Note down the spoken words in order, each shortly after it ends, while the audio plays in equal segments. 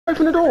away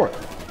from the door.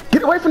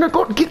 Get away from the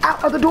door. Get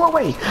out of the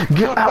doorway.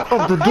 Get out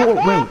of the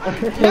doorway.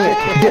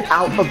 Get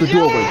out of the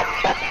doorway.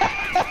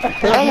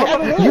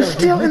 And you're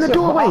still in the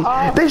doorway.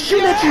 They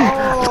shoot at you.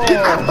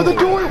 Get out of the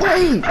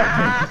doorway.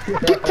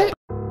 Get.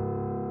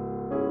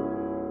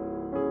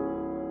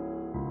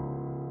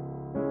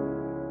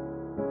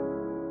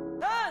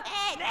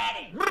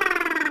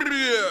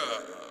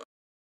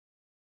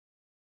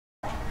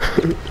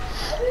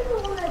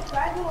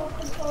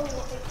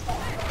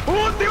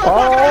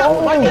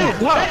 Oh, like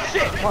that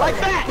shit, like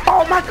that.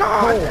 Oh my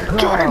God,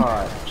 Jordan.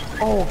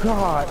 Oh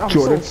God, I'm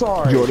Jordan,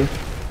 so sorry.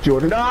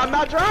 Jordan. No, I'm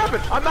not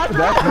driving. I'm not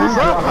driving.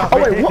 Oh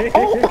wait, what?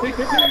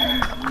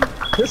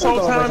 Oh. This whole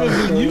time is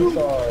with you.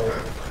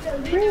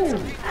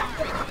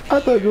 I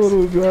thought Jordan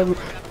was driving.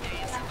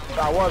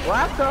 I was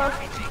last time.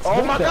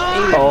 Oh my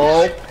God.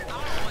 Oh.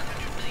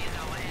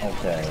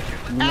 Okay.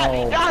 No.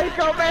 Hey, there you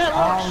go, man. I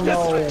don't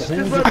know who's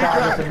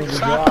decided for me to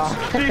drive.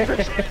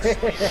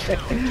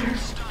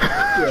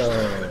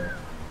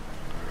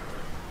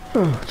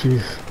 Oh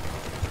jeez.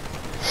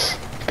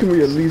 Can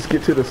we at least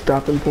get to the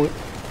stopping point?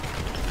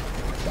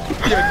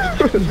 Yeah,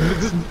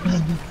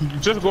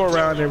 just go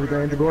around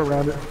everything. Just go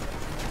around it.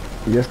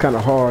 Yeah, it's kind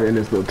of hard in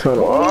this little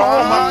tunnel. Oh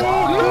my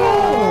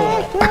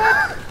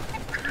God!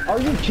 Are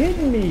you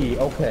kidding me?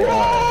 Okay.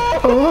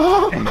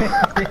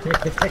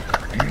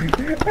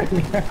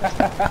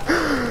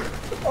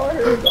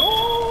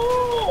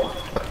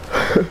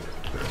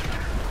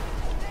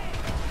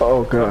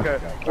 Oh God. Okay,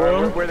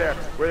 we're there.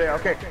 We're there.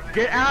 Okay,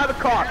 get out of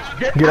the car.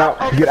 Get out.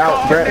 Get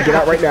out. Brad, get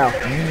out right now.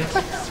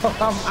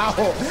 I'm out.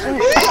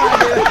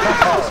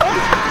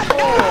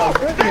 Oh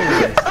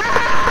goodness.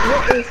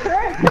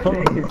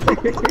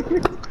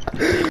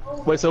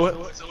 Wait, so what?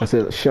 I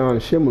said Sean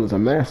Schimmel is a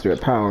master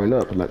at powering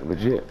up, like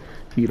legit.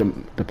 He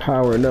the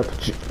powering up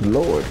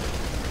Lord.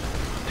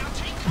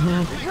 You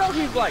know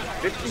he's like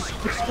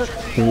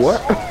 50.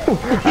 What?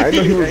 I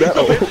didn't know he was that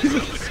old.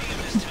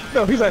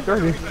 No, he's like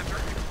 30.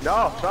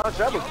 No, Sean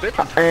Schimmel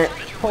 50. And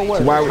Oh,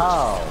 wait, why?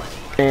 how?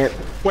 And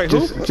Wait,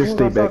 just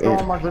stay back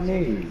in. My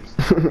grenades.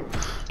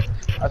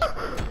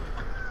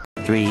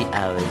 3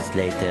 hours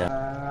later.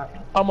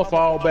 I'ma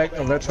fall back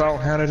and let y'all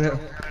handle it.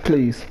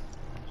 Please.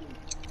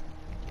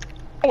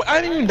 Oh, I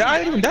didn't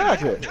even die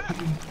yet.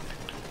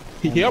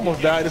 He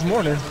almost died this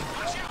morning.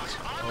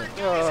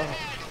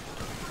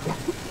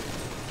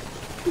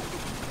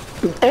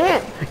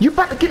 Ant, you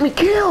about to get me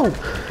killed.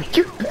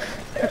 You.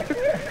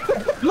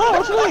 No,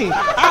 what you mean?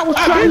 I was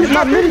trying to use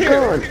my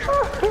minigun.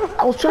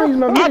 I was trying to use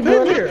my I've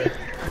been minigun. here.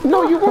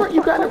 No, you weren't.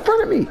 You got in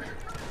front of me.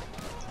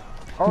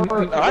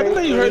 I didn't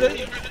know you heard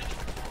it.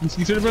 You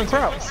should have been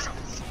crouched.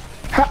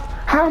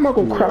 How am I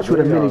gonna crouch with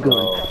a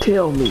minigun?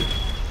 Tell me.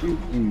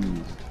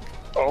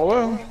 Oh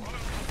well.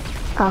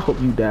 I hope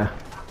you die.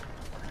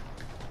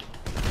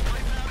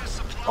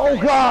 Oh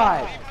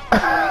God!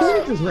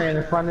 He just ran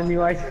in front of me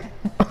like.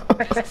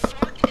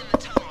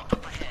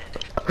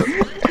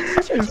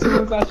 As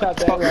soon as I shot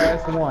that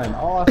last one,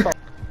 all I saw.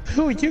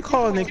 Who you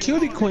calling the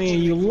cutie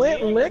queen? You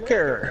lit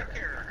liquor.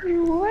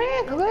 You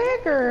lit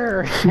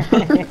liquor.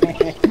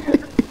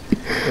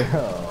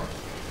 Oh,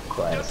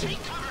 classic.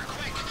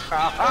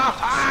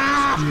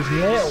 You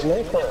lit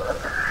liquor.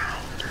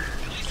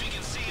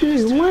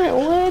 You lit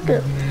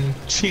liquor.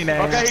 Chin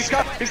Okay,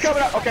 ass. he's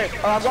coming up. Okay,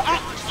 I'm going.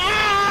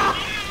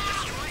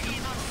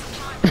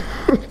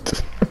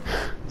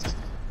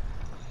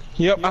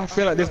 Yep, I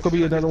feel like this could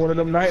be another one of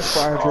them nights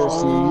where I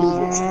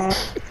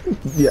just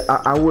Yeah,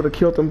 I would have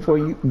killed him for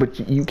you, but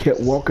you kept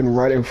walking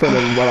right in front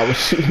of him while I was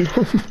shooting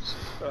him.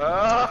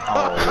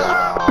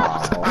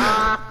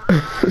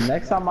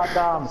 Next time I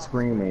die, I'm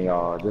screaming,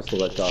 y'all, just to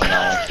let y'all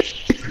know.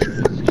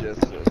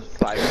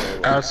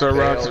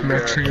 Azeroth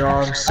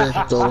Metrion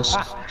Synthos.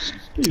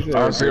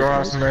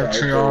 Azeroth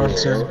Metrion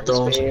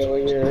Synthos.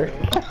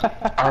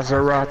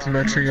 Azeroth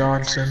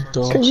Metrion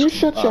Synthos. Can you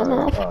shut your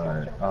mouth?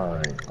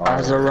 Alright.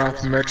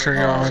 Azeroth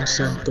Metrion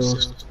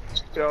Synthos.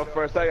 Yo,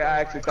 for a second, I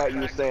actually thought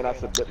you were saying I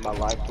submit my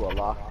life to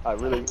Allah. I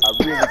really thought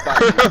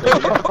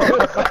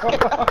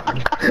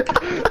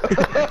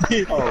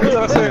you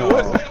were saying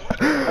what?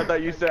 I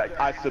thought you said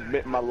I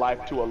submit my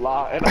life to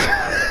Allah, and I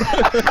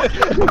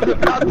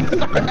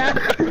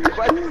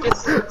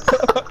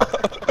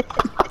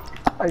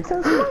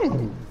said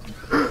swing.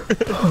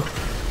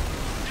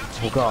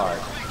 Oh God.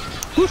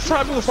 Who's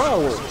trying to do the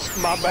fireworks?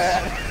 my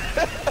bad.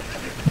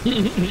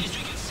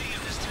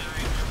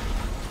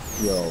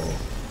 Yo.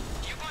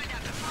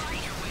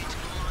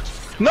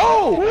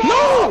 No!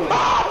 No!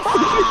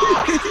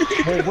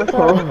 Hey, what's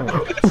happening?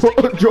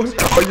 Jordan,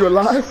 are you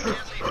alive?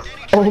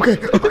 Oh, okay.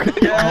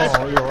 Yes.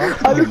 Oh, yo,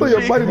 I just saw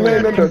your body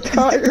laying under a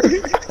tire.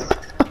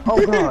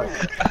 oh God.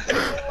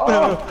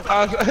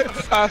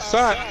 I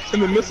shot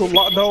and the missile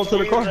locked on to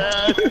the car.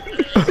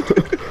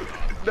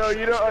 No,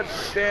 you don't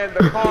understand.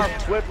 The car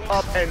flipped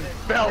up and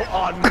fell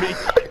on me.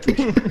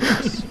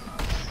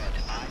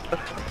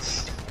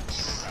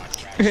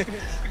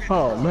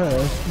 Oh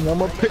man, I'm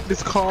gonna pick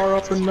this car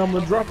up and I'm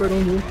gonna drop it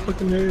on your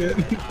fucking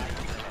head.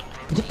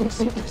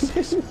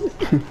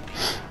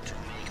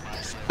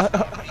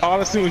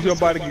 All I see was your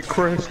body get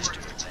crushed.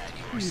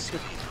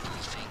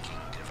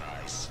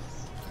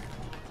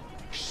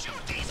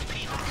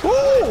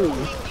 Woo!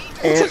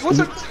 What's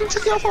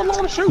took y'all so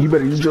long to shoot? You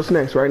better use your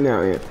snacks right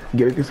now, Ant.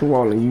 Get against the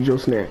wall and use your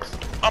snacks.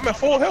 I'm at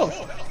full health.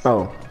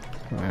 Oh.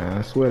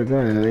 I swear to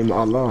God, in the name of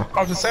Allah.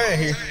 I was just saying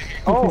here.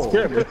 Oh.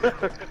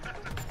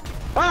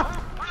 Ah!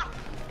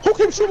 Who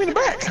keeps shooting in the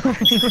back?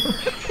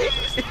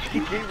 He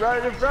keep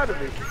right in front of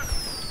me.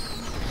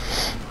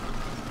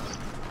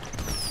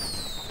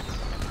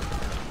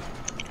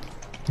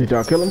 Did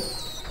y'all kill him?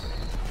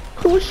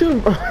 Who was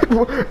shooting?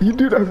 You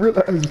do not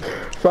realize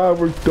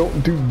fireworks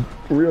don't do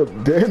real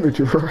damage,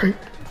 right?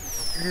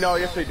 No,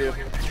 yes they do.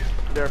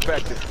 They're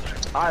effective.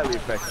 Highly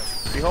effective.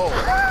 Behold.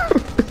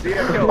 See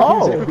that kill?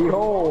 Oh!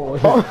 Behold.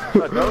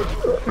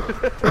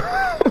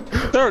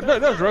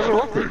 That's regular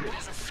rocket.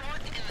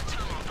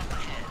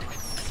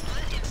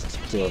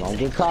 Still don't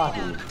get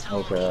cocky.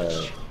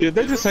 Okay. Did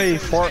they just say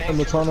fart in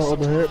the tunnel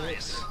overhead?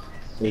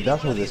 Yeah,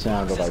 that's what it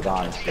sounded like,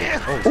 honestly.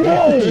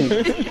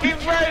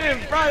 Keep right in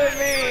front of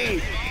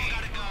me!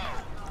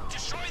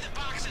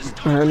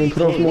 Alright, let me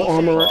put on some more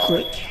armor right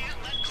quick.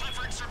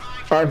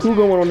 Alright, who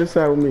going on this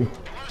side with me?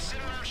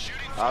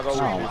 I'll go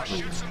with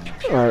you.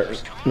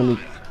 Alright, let me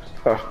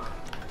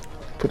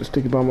put a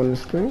sticky bomb on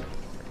this thing.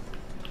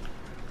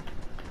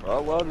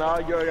 Oh, well,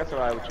 no, that's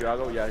alright with you. I'll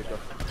go with you.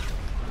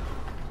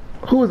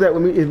 Who is that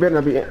with me? It better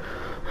not be Ant.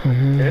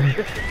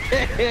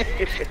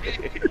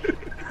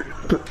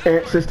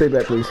 Ant, just stay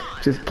back, please.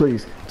 Just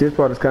please. This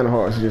part is kind of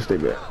hard, so just stay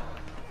back.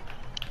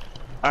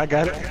 I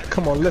got it.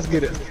 Come on, let's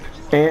get it.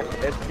 Ant.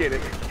 Let's get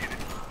it.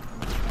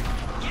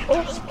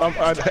 Oh,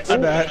 I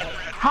died.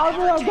 How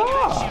did I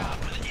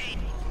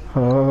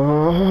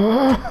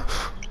die?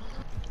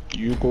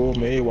 You go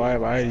me,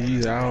 why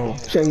he's out.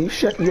 Shane, you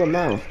shut your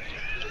mouth.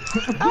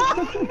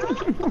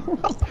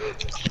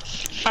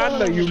 I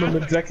know you remember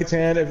Jackie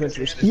Chan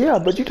Adventures. Yeah,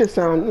 but you just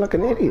sound like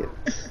an idiot.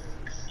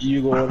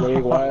 You go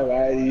me,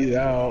 why he's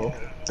out.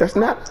 That's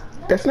not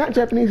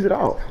Japanese at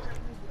all.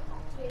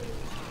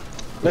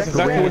 That's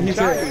exactly what he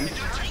said.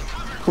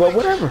 Well,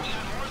 whatever.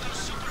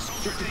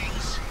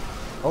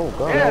 Oh,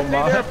 God. Yeah, see,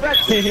 they're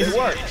effective. They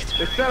work.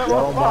 They set them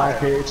on fire.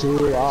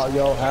 Picture out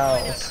your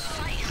house.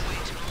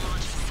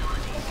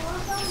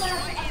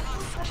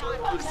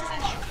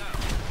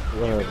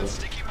 Whatever.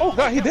 Oh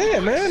God, he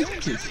dead, man.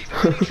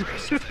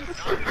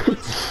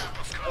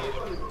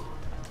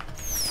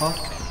 Huh?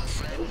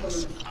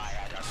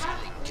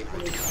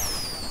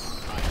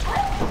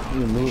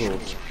 You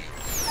noodles.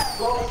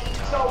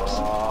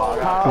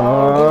 I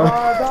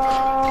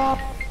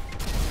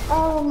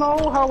don't know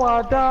how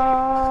I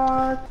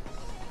died.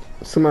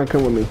 Somebody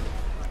come with me.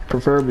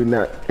 Preferably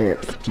not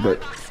Ant, but...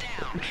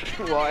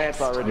 Well, Ant's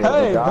already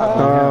Hey,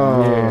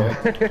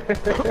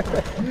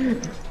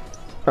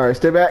 Alright,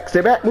 stay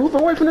back, move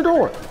away from the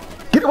door.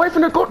 Get away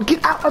from the door,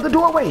 get out of the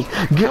doorway.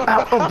 Get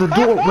out of the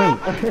doorway.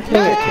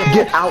 Ant,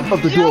 get out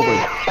of the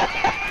doorway.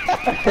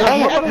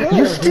 Ant,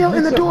 you're still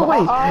in the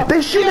doorway.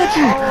 They shoot at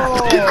you.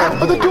 Get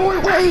out of the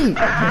doorway.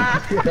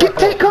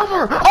 Take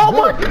cover. Oh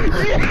my.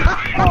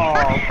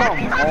 Oh, come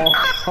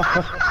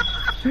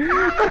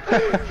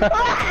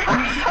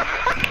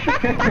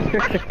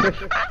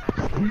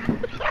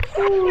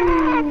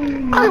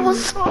I was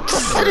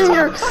sitting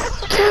here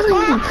telling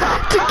you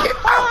to get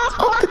out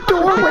of the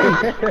doorway,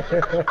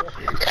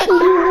 and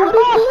you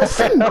wouldn't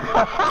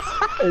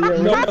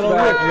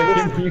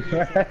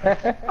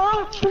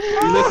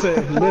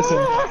listen. Listen.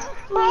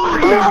 No,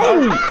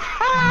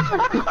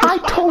 I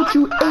told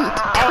you 8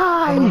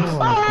 times.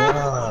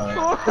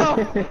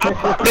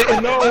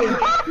 No.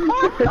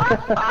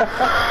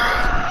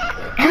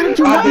 How did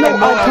you not know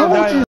I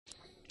told you?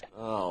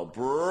 Oh,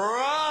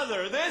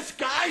 brother, this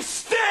guy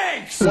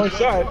stinks! One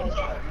shot.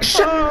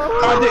 Shut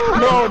I didn't.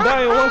 No, that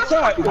ain't one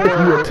shot. If you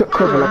had took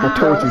cover like I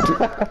told you to,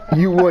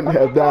 you wouldn't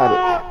have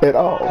died at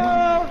all.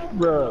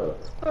 Bro.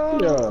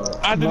 Yeah.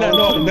 I did not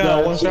know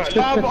down one shot.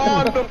 I'm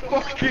on the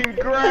fucking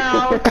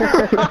ground.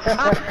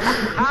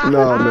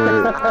 No,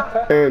 man.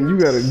 And you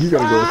gotta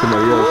go with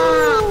somebody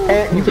else.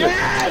 And you could.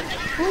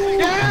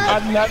 I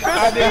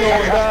didn't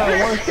know down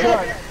one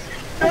shot.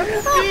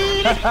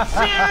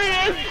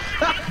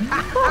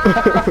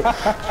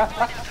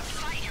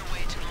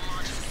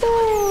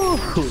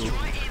 Serious?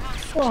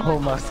 Oh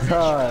my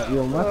God,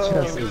 yo, my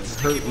chest is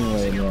hurting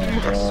right now,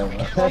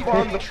 bro. I'm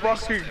on the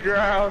fucking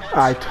ground.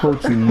 I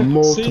told you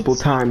multiple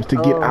times to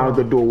get out of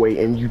the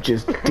doorway, and you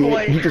just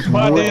did. You just would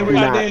not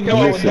listen.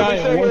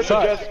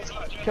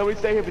 Can we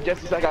stay here for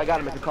just a second? I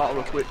gotta make a call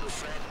real quick.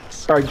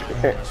 All right,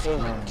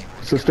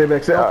 so stay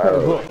back.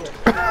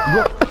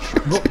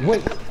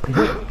 Wait.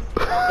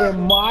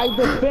 In my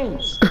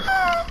defense.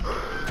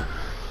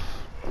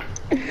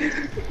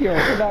 Yo,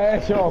 can I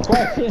ask y'all a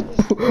question?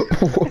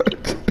 What?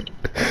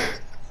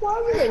 Why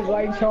do they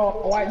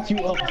light you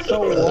up so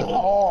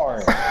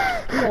hard?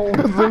 Oh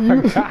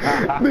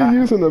They're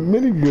using a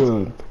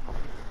minigun.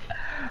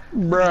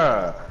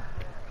 Bruh.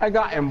 I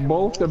got in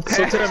both the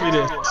So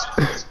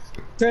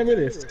tell me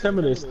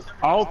this.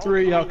 All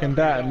three of y'all can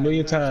die a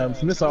million times,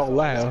 and this all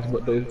laughs,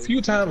 but the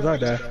few times I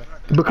die,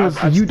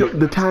 Because you don't,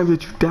 the times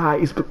that you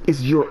die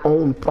is your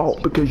own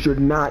fault because you're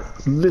not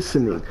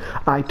listening.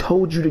 I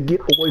told you to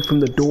get away from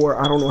the door.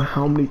 I don't know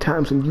how many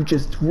times, and you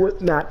just would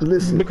not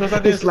listen. Because I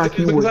didn't, it's like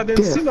you were I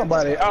didn't deaf. see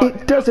nobody.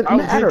 It doesn't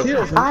matter.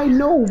 I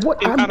know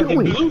what I'm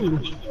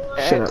doing.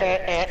 Shut up.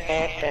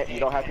 You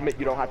don't have to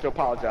you don't have to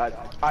apologize.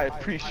 I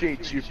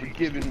appreciate you for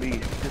giving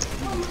me this.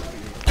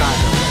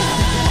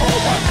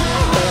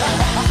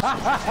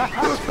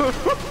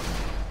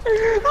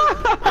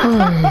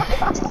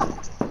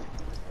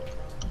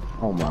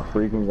 Oh my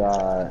freaking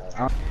god.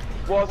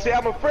 Well, see,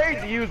 I'm afraid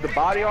to use the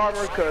body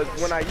armor because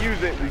when I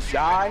use it, we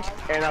die,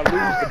 and I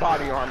lose the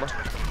body armor.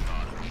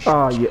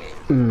 Oh, yeah.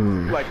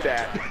 Like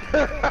that.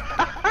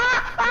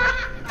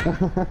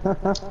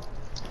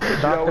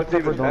 Dr.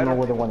 Pepper don't know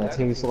what the one that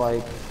tastes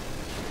like.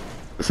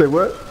 Say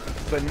what?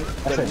 I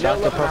said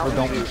Dr. Pepper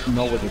don't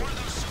know what it.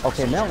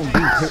 Okay, Mountain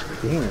Dew.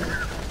 Damn.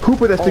 Who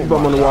put that stick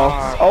bomb on the wall?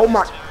 Oh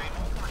my.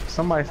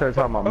 Somebody started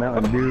talking about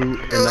Mountain Dew,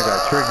 and I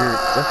got triggered.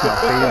 That's my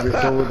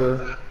favorite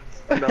soda.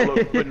 No,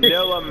 look,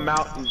 vanilla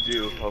Mountain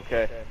Dew,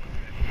 okay?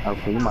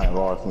 Okay, you might have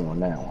lost me on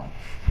that one.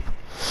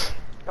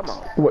 Come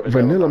on. What,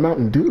 vanilla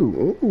Mountain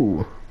Dew?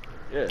 Ooh.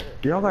 Yeah.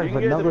 Y'all like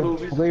vanilla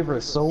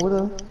flavored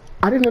soda?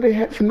 I didn't know they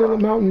had vanilla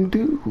Mountain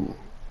Dew.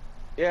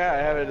 Yeah, I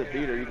have it at the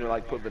theater. You can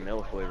like put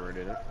vanilla flavor in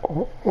it.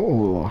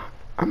 Oh,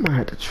 I might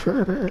have to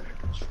try that.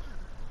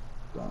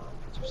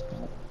 Just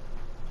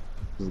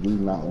leave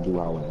Mountain Dew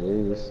how it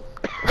is.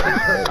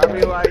 I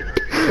mean, like,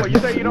 well, you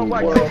say you don't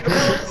like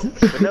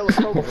vanilla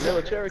Coke,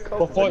 vanilla cherry Coke.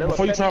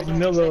 Before you try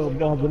vanilla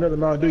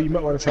Mountain Dew, you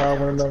might want to try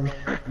one of them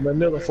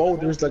vanilla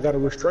folders that got a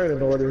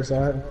restraining order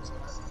inside.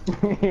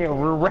 Yeah,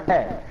 we're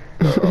rat.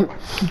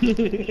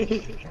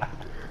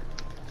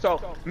 So,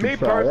 me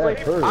personally,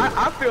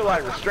 I feel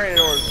like restraining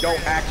orders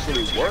don't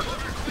actually work.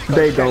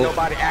 They don't.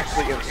 Nobody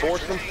actually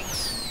enforce them.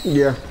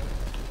 Yeah.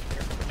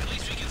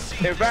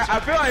 In fact, I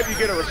feel like if you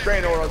get a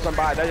restraining order on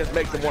somebody, that just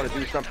makes them want to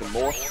do something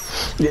more.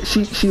 Yeah,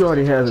 she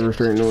already has a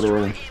restraining order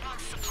on.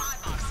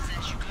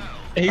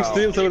 And he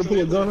still told to pull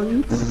a gun on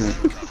you?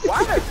 Why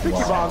are there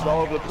sticky bombs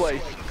all over the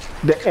place?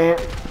 The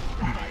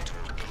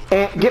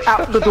ant, get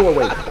out of the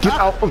doorway. Get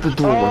out of the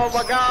doorway. Oh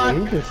my god.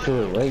 He just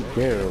stood right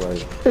there,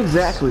 like.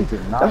 Exactly.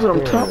 That's what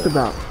I'm talking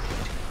about.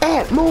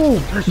 Ant,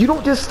 move! You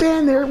don't just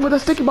stand there with a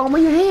sticky bomb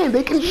in your hand.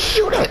 They can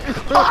shoot it.